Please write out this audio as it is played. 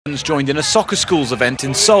Joined in a soccer schools event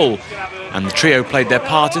in Seoul, and the trio played their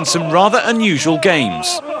part in some rather unusual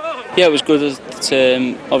games. Yeah, it was good. It's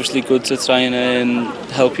obviously good to try and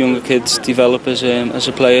help younger kids develop as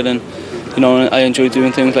a player, and I enjoy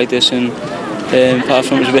doing things like this. And apart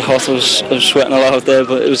from it was a bit hot, I was sweating a lot out there,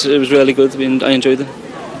 but it was really good. I enjoyed it.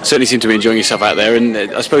 Certainly seem to be enjoying yourself out there, and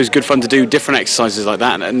I suppose good fun to do different exercises like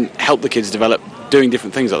that and help the kids develop doing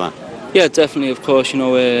different things like that. Yeah, definitely. Of course,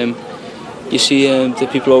 you see the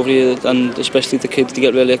people over here, and especially the kids, they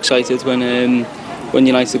get really excited when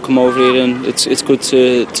United come over here, and it's good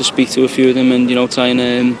to speak to a few of them and try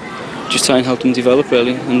and help them develop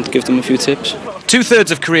really and give them a few tips.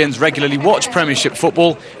 2/3 of Koreans regularly watch Premiership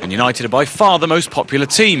football, and United are by far the most popular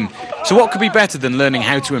team. So what could be better than learning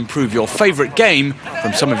how to improve your favourite game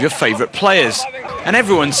from some of your favourite players? And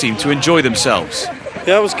everyone seemed to enjoy themselves.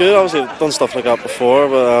 Yeah, it was good. Obviously, I've done stuff like that before,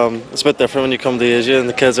 but it's a bit different when you come to Asia, and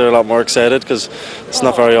the kids are a lot more excited because it's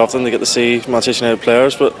not very often they get to see Manchester United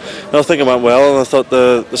players. But I think it went well, and I thought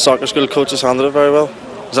the soccer school coaches handled it very well.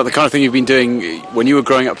 Is that the kind of thing you've been doing when you were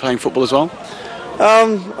growing up playing football as well? I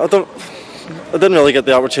didn't really get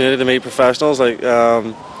the opportunity to meet professionals, like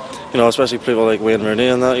especially people like Wayne Rooney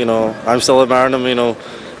and that. I'm still admiring them,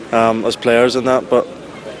 as players and that. But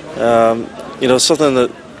something that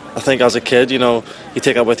I think as a kid, you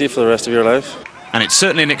take that with you for the rest of your life. And it's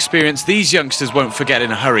certainly an experience these youngsters won't forget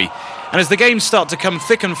in a hurry. And as the games start to come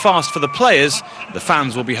thick and fast for the players, the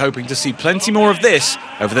fans will be hoping to see plenty more of this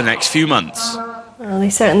over the next few months. Well, they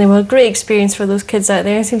certainly were a great experience for those kids out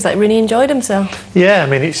there. It seems like Rooney enjoyed himself. Yeah, I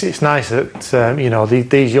mean, it's nice that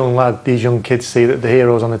these young kids see that the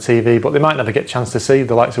heroes on the TV, but they might never get a chance to see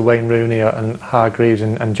the likes of Wayne Rooney and Hargreaves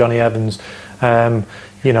and Johnny Evans.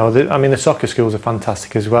 The soccer schools are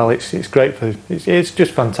fantastic as well. It's great it's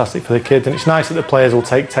just fantastic for the kids, and it's nice that the players will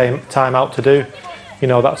take time out to do,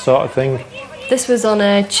 that sort of thing. This was on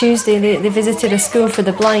a Tuesday. They visited a school for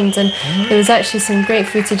the blind, and there was actually some great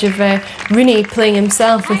footage of Rooney playing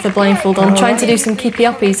himself with the blindfold on, trying to do some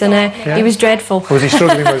keepy-uppies, and he was dreadful. Was he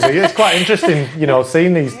struggling? Was he? It's quite interesting,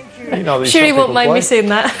 seeing these. These sure, he won't mind me saying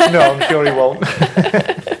that. No, I'm sure he won't.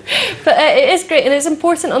 But it is great, and it's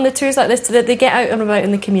important on the tours like this that they get out and about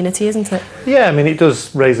in the community, isn't it? Yeah, I mean, it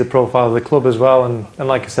does raise the profile of the club as well, and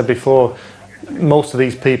like I said before, most of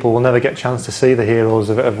these people will never get a chance to see the heroes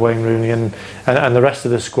of Wayne Rooney and the rest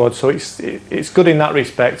of the squad. So it's good in that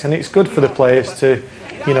respect, and it's good for the players to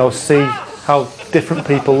see how different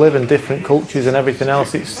people live and different cultures and everything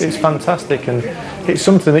else. It's fantastic, and it's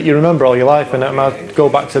something that you remember all your life. And I go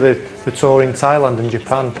back to the tour in Thailand and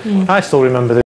Japan. I still remember